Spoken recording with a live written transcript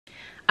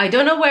I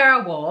don't know where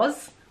I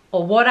was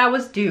or what I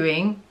was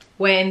doing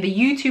when the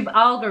YouTube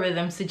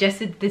algorithm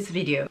suggested this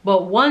video,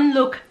 but one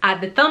look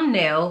at the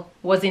thumbnail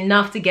was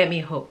enough to get me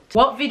hooked.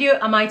 What video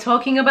am I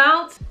talking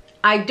about?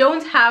 I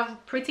don't have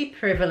pretty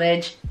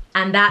privilege,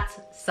 and that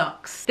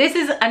sucks. This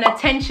is an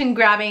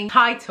attention-grabbing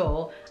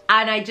title,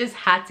 and I just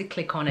had to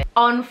click on it.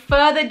 On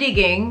further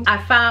digging,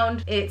 I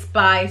found it's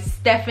by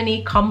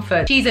Stephanie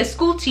Comfort. She's a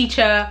school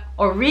teacher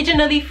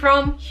originally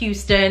from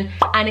Houston,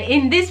 and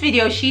in this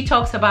video she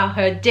talks about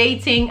her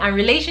dating and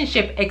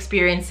relationship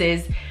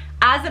experiences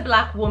as a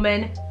Black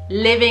woman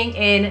living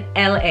in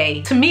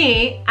LA. To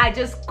me, I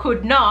just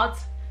could not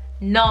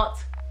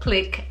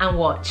click and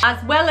watch.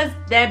 As well as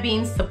there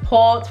being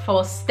support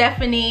for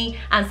Stephanie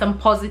and some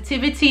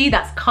positivity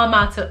that's come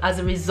out as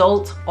a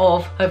result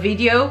of her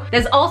video,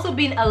 there's also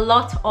been a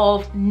lot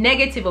of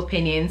negative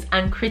opinions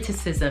and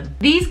criticism.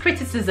 These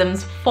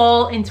criticisms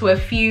fall into a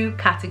few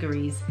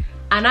categories,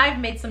 and I've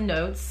made some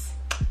notes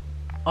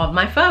on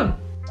my phone.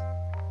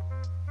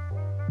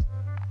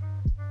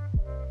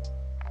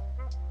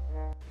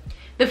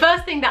 The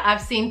first thing that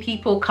I've seen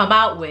people come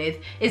out with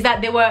is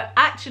that they were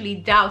actually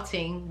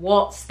doubting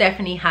what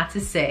Stephanie had to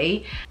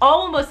say,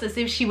 almost as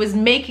if she was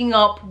making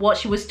up what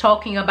she was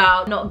talking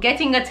about, not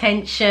getting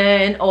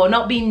attention or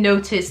not being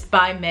noticed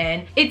by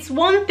men. It's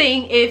one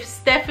thing if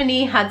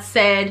Stephanie had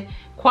said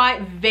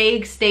quite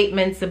vague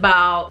statements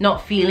about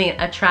not feeling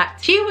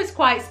attracted. She was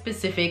quite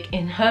specific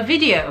in her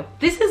video.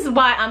 This is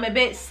why I'm a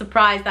bit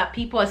surprised that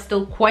people are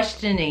still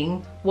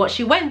questioning what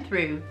she went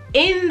through.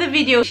 In the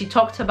video, she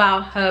talked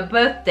about her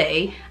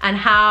birthday and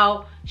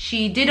how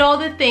she did all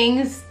the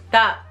things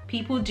that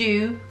people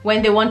do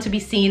when they want to be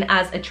seen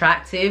as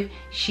attractive.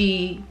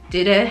 She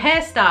did her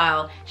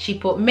hairstyle, she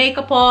put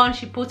makeup on,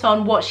 she put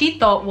on what she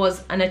thought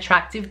was an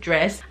attractive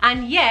dress,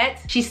 and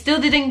yet she still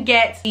didn't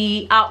get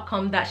the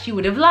outcome that she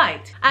would have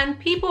liked. And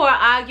people are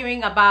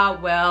arguing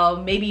about,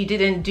 well, maybe you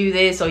didn't do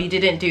this or you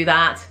didn't do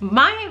that.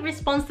 My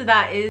response to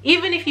that is,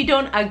 even if you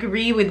don't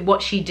agree with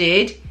what she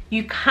did,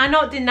 you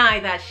cannot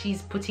deny that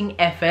she's putting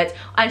effort,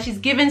 and she's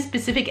given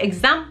specific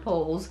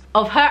examples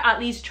of her at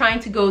least trying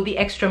to go the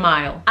extra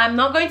mile. I'm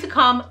not going to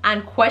come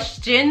and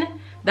question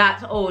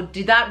that, oh,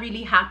 did that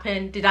really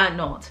happen? Did that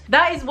not?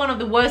 That is one of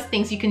the worst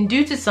things you can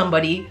do to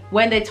somebody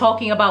when they're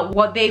talking about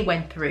what they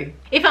went through.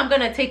 If I'm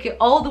gonna take it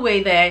all the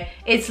way there,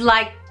 it's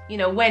like, you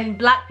know, when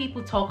Black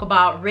people talk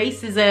about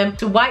racism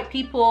to white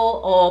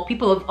people or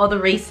people of other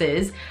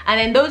races, and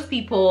then those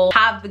people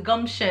have the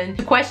gumption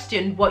to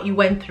question what you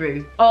went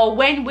through. Or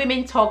when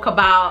women talk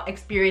about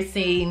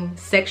experiencing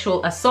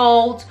sexual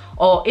assault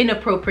or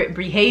inappropriate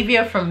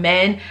behavior from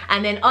men,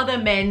 and then other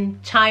men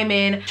chime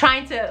in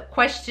trying to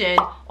question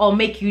or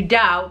make you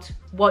doubt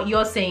what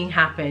you're saying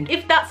happened.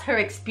 If that's her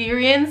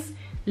experience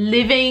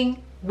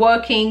living,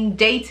 working,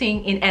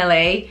 dating in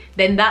LA,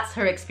 then that's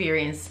her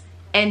experience.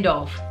 End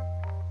of.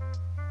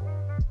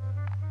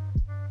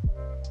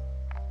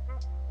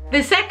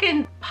 The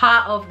second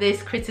part of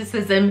this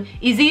criticism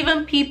is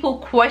even people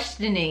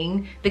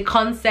questioning the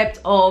concept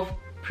of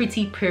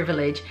pretty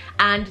privilege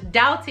and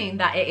doubting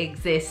that it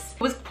exists.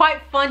 It was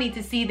quite funny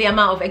to see the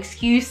amount of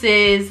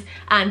excuses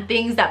and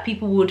things that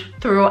people would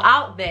throw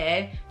out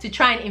there to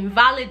try and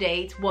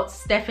invalidate what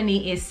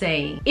Stephanie is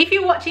saying. If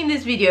you're watching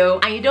this video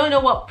and you don't know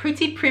what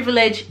pretty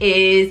privilege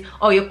is,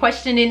 or you're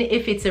questioning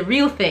if it's a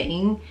real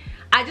thing,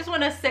 I just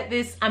want to set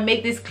this and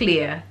make this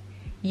clear.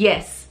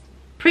 Yes,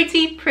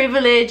 pretty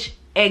privilege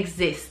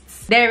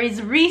exists. There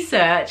is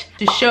research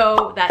to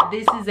show that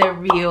this is a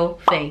real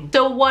thing.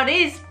 So what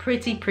is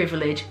pretty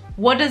privilege?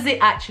 What does it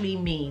actually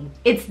mean?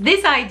 It's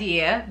this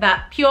idea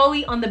that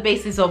purely on the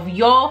basis of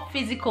your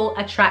physical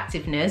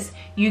attractiveness,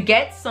 you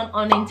get some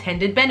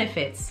unintended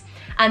benefits.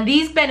 And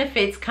these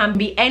benefits can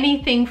be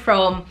anything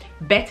from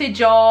better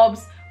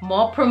jobs,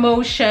 more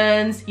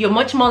promotions, you're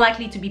much more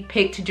likely to be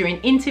picked during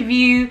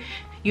interview,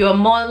 you're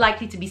more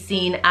likely to be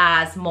seen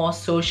as more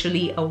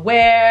socially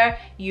aware,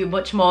 you're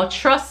much more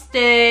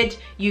trusted,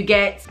 you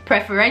get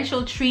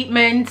preferential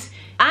treatment,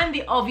 and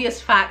the obvious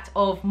fact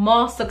of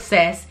more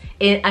success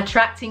in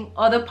attracting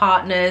other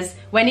partners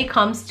when it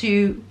comes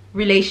to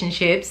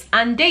relationships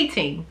and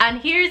dating. And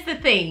here's the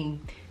thing,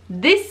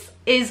 this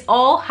is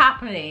all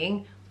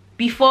happening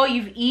before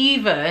you've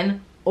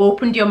even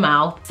opened your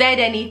mouth, said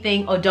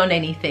anything or done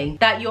anything,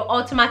 that you're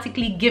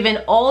automatically given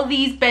all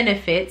these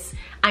benefits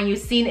and you're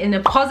seen in a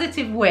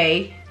positive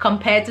way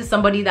compared to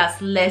somebody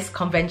that's less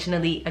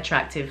conventionally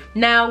attractive.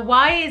 Now,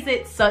 why is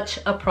it such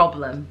a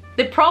problem?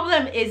 The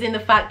problem is in the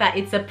fact that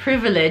it's a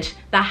privilege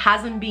that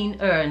hasn't been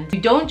earned. You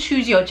don't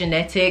choose your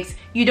genetics,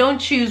 you don't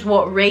choose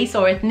what race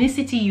or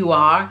ethnicity you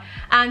are,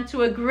 and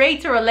to a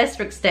greater or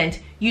lesser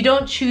extent, you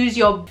don't choose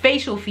your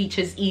facial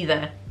features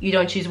either. You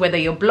don't choose whether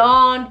you're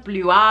blonde,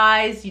 blue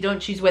eyes, you don't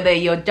choose whether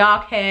you're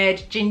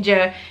dark-haired,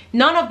 ginger.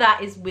 None of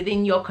that is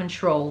within your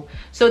control.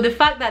 So the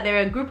fact that there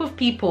are a group of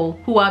people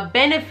who are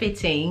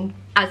benefiting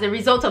as a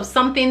result of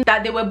something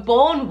that they were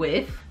born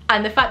with,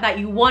 and the fact that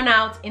you won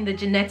out in the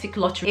genetic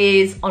lottery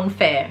is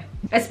unfair.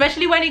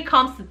 Especially when it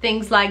comes to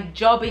things like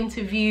job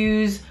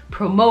interviews,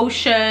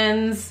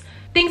 promotions,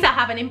 things that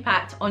have an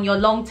impact on your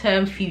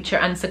long-term future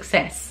and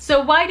success.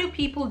 So why do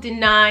people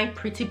deny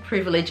pretty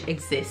privilege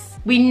exists?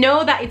 We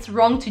know that it's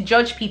wrong to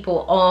judge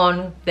people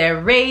on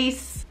their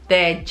race,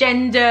 their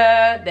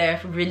gender,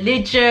 their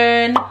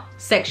religion,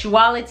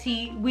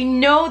 sexuality. We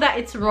know that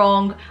it's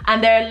wrong,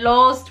 and there are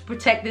laws to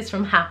protect this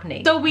from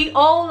happening. So we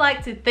all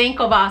like to think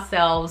of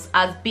ourselves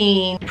as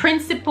being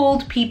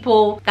principled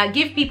people that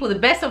give people the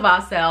best of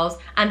ourselves,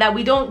 and that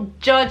we don't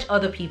judge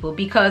other people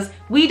because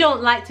we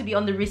don't like to be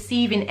on the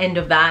receiving end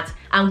of that,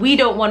 and we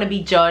don't want to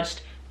be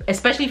judged,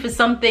 especially for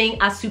something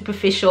as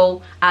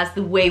superficial as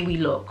the way we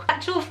look. The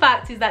actual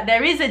fact is that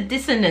there is a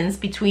dissonance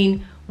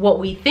between what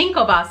we think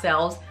of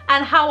ourselves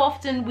and how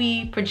often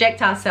we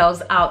project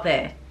ourselves out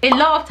there. A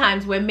lot of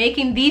times we're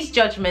making these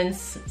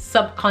judgments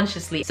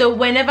subconsciously. So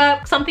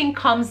whenever something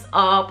comes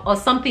up or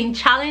something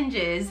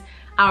challenges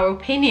our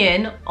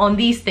opinion on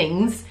these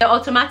things, the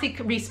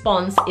automatic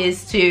response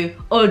is to,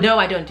 oh no,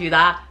 I don't do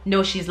that,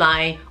 no, she's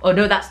lying, or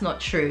no, that's not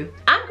true.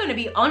 I'm gonna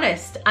be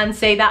honest and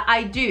say that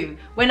I do.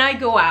 When I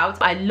go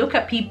out, I look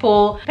at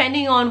people,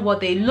 depending on what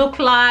they look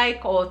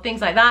like or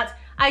things like that,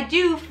 I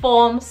do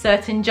form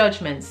certain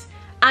judgments.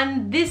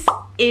 And this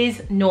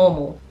is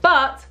normal.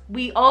 But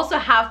we also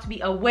have to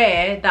be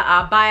aware that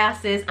our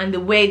biases and the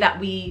way that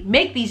we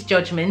make these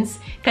judgments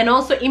can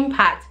also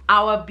impact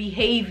our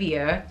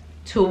behavior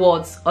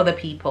towards other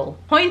people.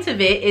 Point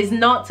of it is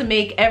not to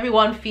make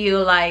everyone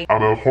feel like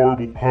I'm a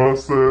horrible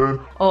person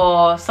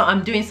or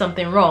I'm doing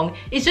something wrong.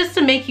 It's just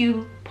to make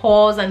you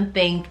pause and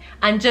think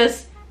and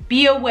just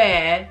be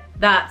aware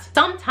that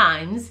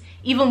sometimes,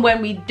 even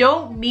when we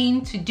don't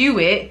mean to do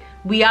it,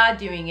 we are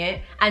doing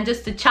it, and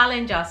just to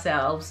challenge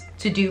ourselves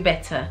to do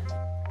better.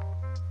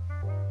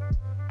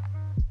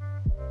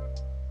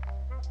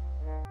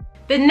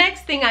 The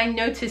next thing I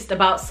noticed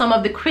about some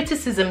of the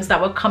criticisms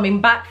that were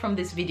coming back from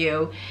this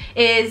video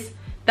is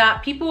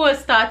that people were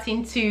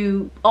starting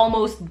to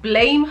almost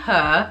blame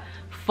her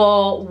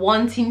for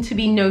wanting to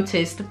be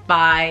noticed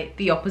by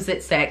the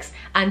opposite sex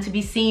and to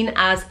be seen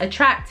as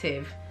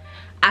attractive,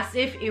 as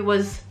if it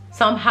was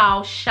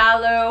somehow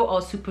shallow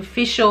or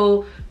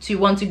superficial to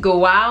want to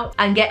go out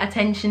and get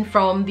attention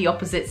from the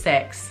opposite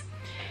sex.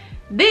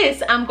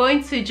 This I'm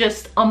going to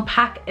just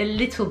unpack a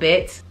little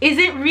bit. Is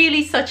it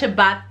really such a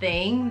bad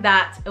thing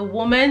that a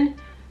woman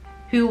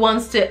who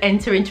wants to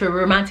enter into a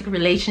romantic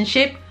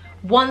relationship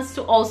wants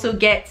to also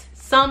get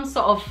some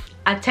sort of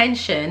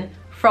attention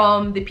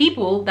from the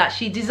people that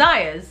she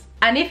desires?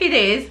 And if it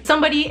is,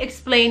 somebody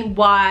explain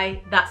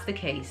why that's the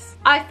case.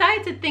 I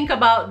started to think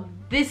about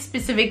this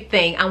specific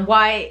thing and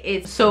why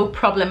it's so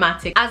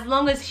problematic. As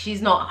long as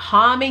she's not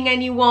harming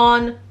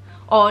anyone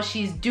or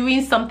she's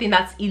doing something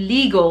that's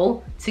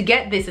illegal to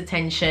get this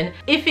attention,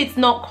 if it's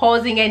not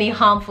causing any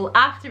harmful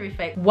after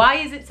effect, why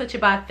is it such a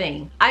bad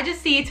thing? I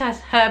just see it as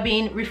her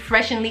being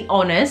refreshingly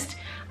honest.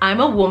 I'm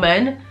a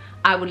woman,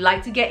 I would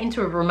like to get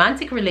into a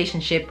romantic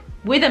relationship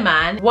with a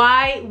man.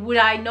 Why would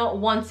I not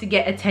want to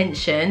get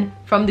attention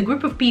from the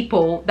group of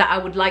people that I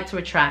would like to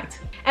attract?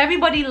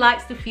 Everybody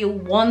likes to feel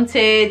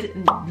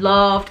wanted,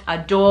 loved,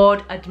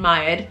 adored,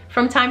 admired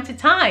from time to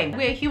time.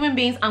 We're human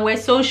beings and we're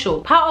social.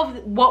 Part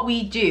of what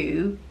we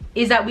do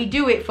is that we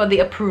do it for the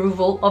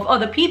approval of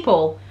other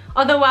people.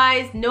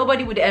 Otherwise,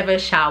 nobody would ever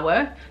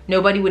shower,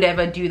 nobody would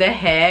ever do their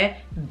hair,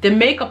 the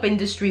makeup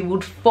industry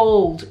would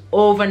fold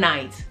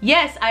overnight.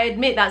 Yes, I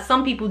admit that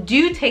some people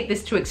do take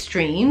this to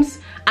extremes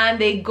and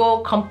they go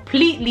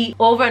completely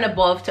over and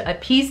above to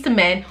appease the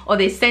men, or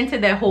they center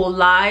their whole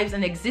lives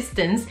and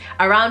existence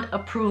around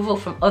approval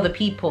from other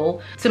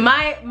people. To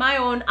my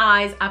own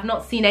eyes, I've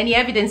not seen any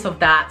evidence of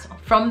that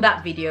from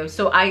that video.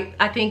 So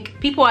I think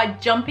people are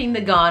jumping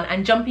the gun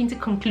and jumping to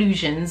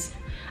conclusions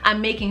and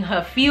making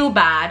her feel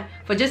bad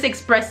for just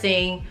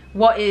expressing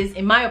what is,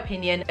 in my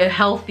opinion, a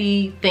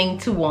healthy thing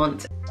to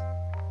want.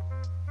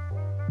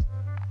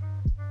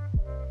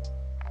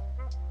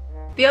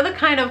 The other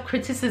kind of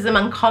criticism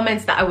and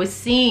comments that I was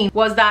seeing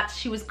was that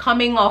she was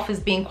coming off as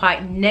being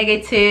quite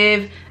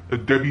negative, a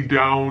Debbie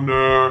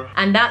Downer,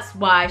 and that's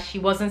why she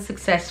wasn't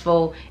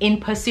successful in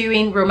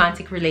pursuing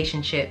romantic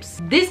relationships.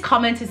 This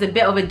comment is a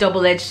bit of a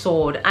double-edged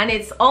sword, and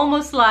it's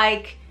almost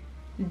like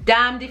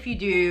damned if you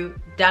do,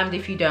 damned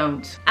if you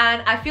don't.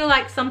 And I feel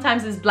like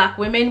sometimes as black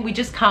women, we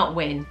just can't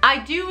win. I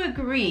do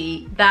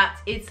agree that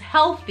it's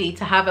healthy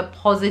to have a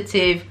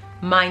positive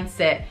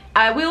mindset.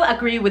 I will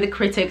agree with the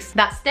critics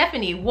that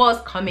Stephanie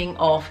was coming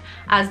off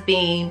as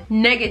being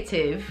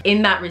negative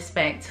in that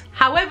respect.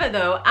 However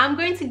though, I'm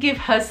going to give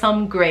her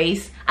some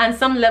grace and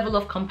some level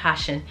of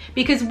compassion,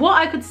 because what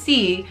I could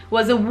see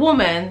was a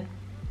woman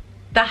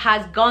that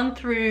has gone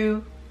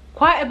through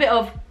quite a bit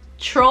of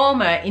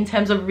trauma in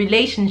terms of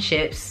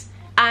relationships,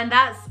 and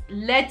that's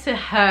led to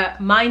her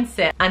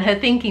mindset and her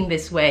thinking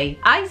this way.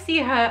 I see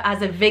her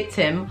as a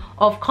victim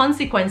of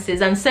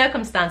consequences and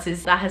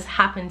circumstances that has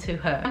happened to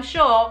her. I'm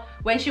sure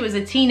when she was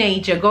a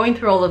teenager going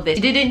through all of this,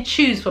 she didn't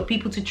choose for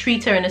people to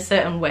treat her in a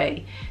certain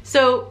way.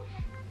 So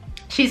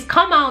she's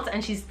come out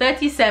and she's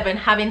 37,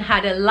 having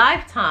had a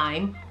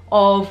lifetime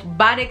of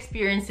bad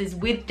experiences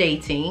with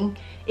dating,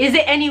 is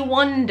it any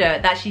wonder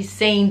that she's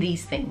saying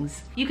these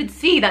things? You could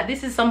see that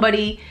this is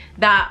somebody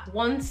that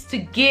wants to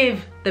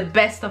give the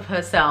best of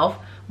herself,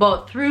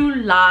 but through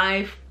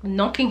life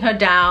knocking her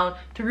down,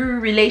 through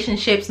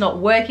relationships not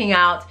working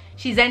out,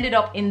 she's ended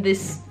up in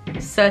this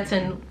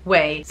certain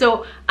way.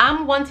 So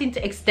I'm wanting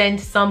to extend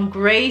some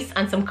grace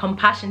and some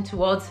compassion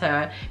towards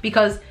her,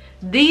 because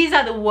these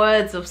are the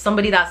words of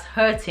somebody that's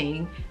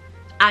hurting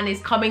and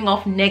is coming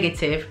off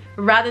negative,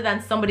 rather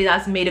than somebody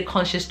that's made a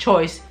conscious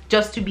choice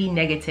just to be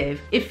negative.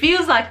 It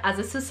feels like as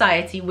a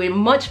society we're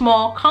much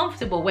more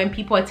comfortable when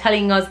people are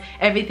telling us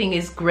everything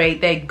is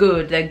great, they're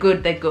good, they're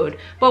good, they're good,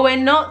 but we're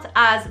not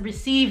as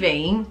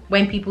receiving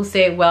when people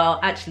say, well,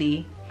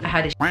 actually I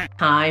had a shit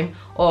time,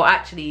 or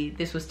actually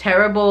this was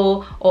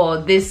terrible, or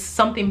this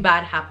something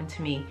bad happened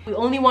to me. We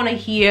only want to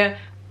hear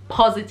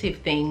positive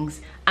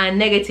things, and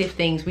negative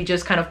things we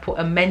just kind of put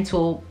a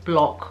mental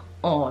block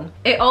on.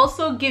 It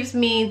also gives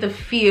me the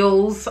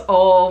feels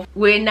of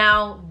we're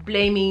now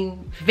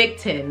blaming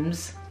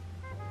victims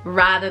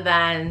rather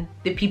than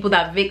the people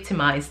that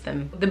victimize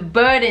them. The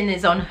burden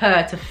is on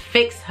her to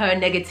fix her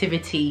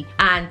negativity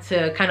and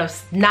to kind of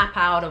snap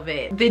out of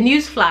it. The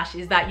newsflash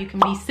is that you can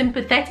be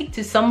sympathetic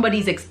to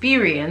somebody's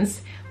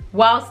experience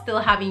while still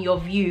having your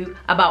view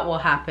about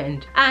what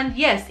happened. And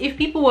yes, if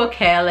people were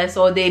careless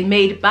or they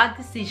made bad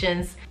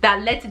decisions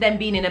that led to them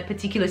being in a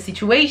particular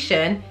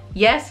situation,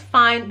 yes,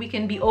 fine, we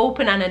can be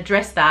open and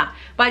address that.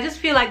 But I just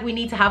feel like we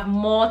need to have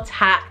more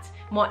tact,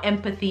 more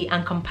empathy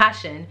and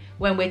compassion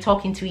when we're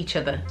talking to each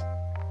other.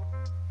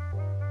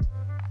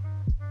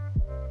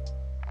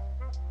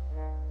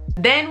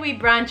 Then we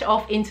branch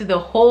off into the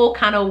whole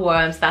can of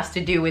worms that's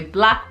to do with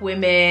black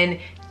women,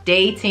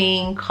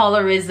 dating,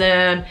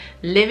 colorism,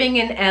 living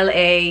in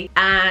LA,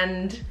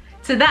 and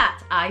to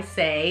that I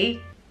say,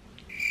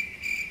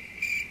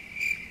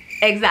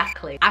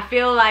 exactly. I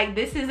feel like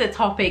this is a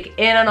topic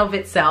in and of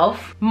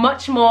itself.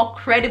 Much more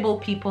credible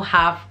people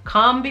have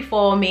come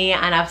before me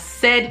and have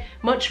said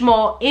much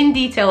more in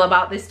detail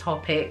about this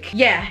topic.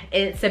 Yeah,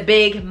 it's a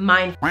big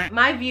mind.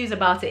 My views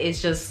about it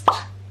is just...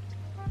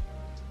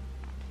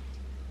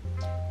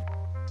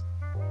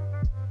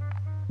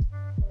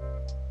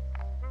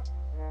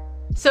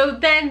 So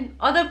then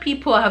other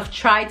people have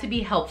tried to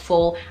be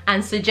helpful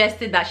and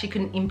suggested that she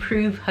can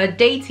improve her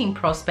dating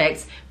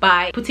prospects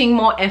by putting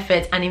more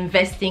effort and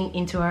investing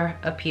into her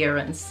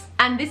appearance.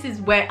 And this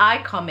is where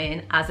I come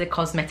in as a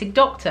cosmetic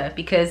doctor,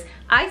 because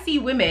I see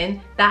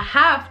women that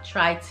have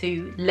tried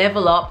to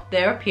level up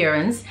their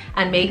appearance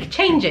and make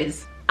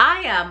changes.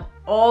 I am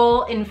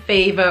all in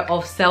favor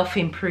of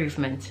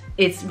self-improvement.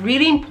 It's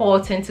really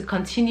important to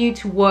continue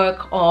to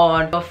work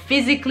on you're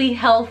physically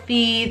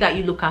healthy, that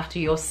you look after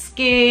your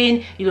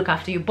skin, you look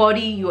after your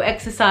body, you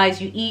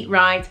exercise, you eat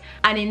right,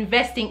 and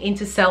investing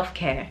into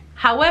self-care.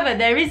 However,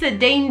 there is a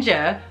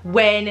danger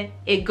when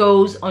it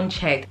goes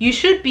unchecked. You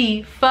should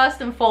be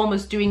first and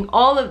foremost doing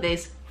all of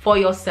this for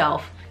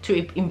yourself,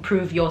 to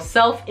improve your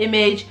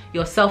self-image,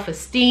 your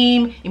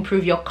self-esteem,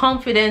 improve your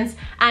confidence,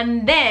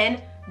 and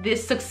then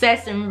this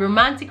success in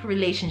romantic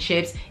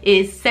relationships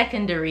is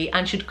secondary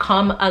and should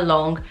come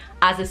along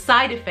as a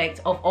side effect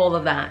of all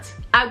of that.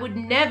 I would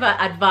never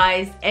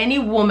advise any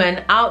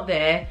woman out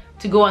there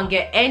to go and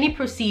get any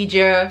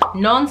procedure,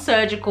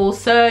 non-surgical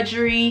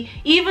surgery,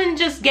 even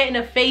just getting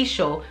a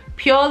facial,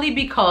 purely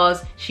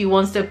because she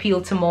wants to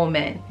appeal to more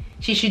men.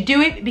 She should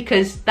do it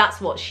because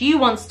that's what she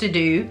wants to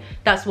do,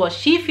 that's what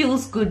she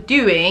feels good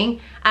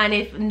doing, and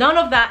if none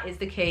of that is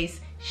the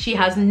case, she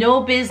has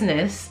no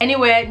business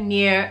anywhere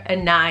near a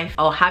knife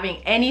or having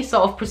any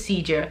sort of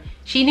procedure.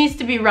 She needs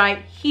to be right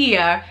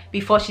here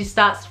before she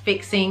starts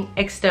fixing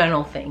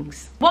external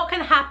things. What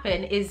can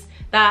happen is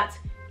that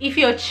if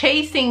you're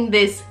chasing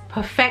this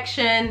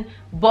perfection,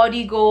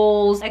 body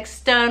goals,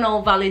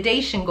 external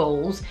validation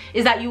goals,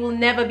 is that you will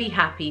never be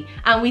happy.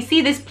 And we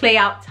see this play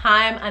out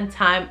time and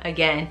time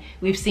again.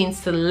 We've seen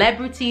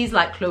celebrities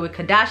like Khloe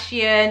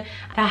Kardashian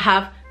that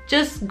have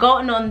just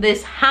gotten on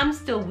this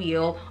hamster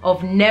wheel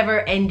of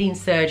never-ending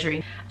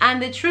surgery. And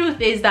the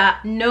truth is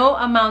that no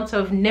amount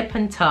of nip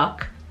and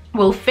tuck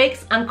will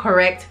fix and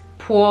correct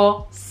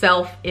poor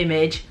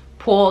self-image,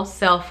 poor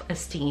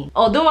self-esteem.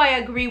 Although I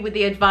agree with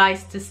the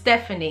advice to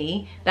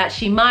Stephanie that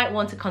she might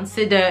want to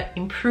consider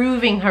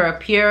improving her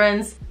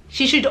appearance,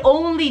 she should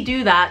only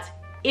do that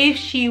if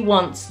she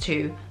wants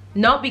to,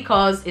 not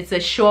because it's a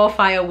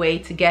surefire way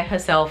to get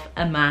herself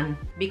a man,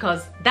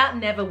 because that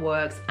never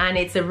works and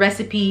it's a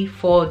recipe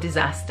for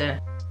disaster.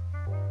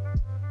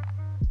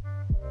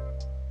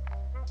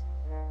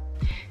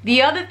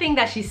 The other thing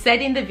that she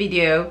said in the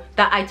video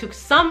that I took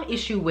some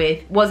issue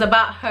with was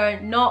about her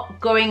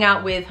not going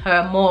out with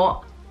her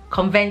more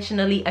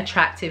conventionally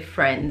attractive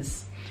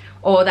friends,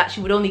 or that she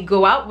would only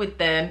go out with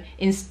them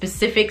in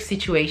specific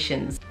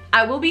situations.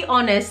 I will be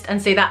honest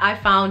and say that I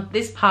found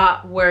this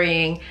part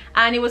worrying,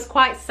 and it was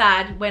quite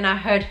sad when I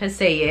heard her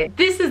say it.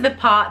 This is the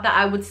part that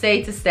I would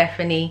say to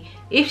Stephanie,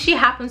 if she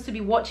happens to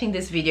be watching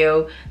this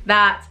video,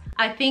 that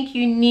I think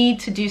you need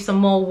to do some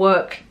more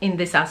work in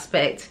this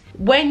aspect.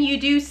 When you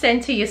do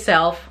center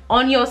yourself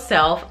on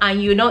yourself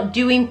and you're not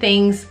doing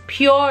things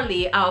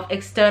purely out of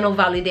external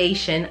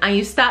validation, and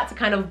you start to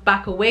kind of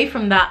back away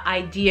from that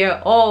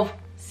idea of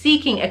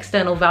seeking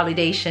external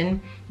validation,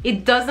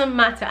 it doesn't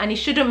matter, and it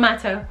shouldn't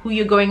matter who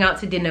you're going out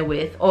to dinner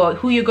with, or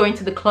who you're going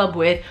to the club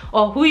with,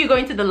 or who you're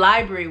going to the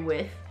library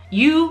with.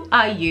 You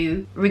are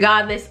you,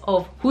 regardless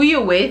of who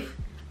you're with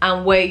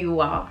and where you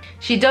are.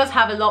 She does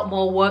have a lot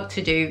more work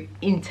to do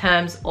in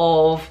terms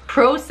of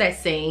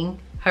processing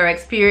her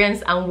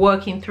experience and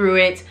working through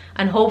it,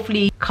 and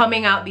hopefully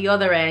coming out the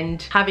other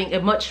end having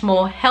a much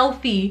more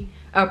healthy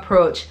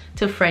approach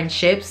to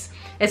friendships,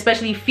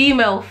 especially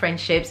female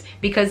friendships,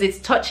 because it's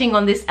touching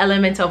on this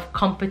element of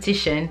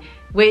competition,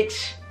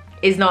 which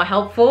is not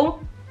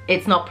helpful,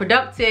 it's not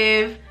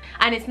productive,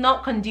 and it's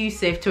not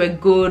conducive to a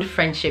good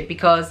friendship,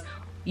 because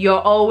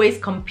you're always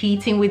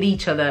competing with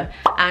each other,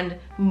 and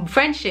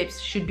friendships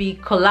should be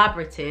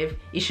collaborative,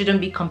 it shouldn't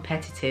be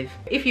competitive.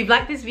 If you've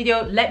liked this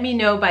video, let me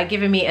know by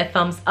giving me a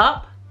thumbs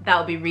up. That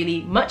would be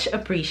really much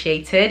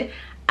appreciated,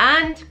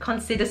 and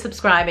consider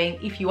subscribing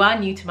if you are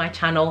new to my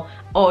channel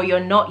or you're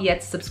not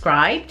yet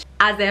subscribed.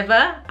 As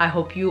ever, I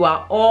hope you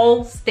are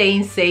all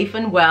staying safe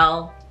and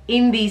well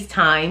in these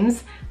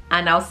times,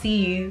 and I'll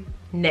see you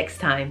next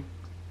time.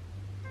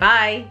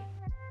 Bye.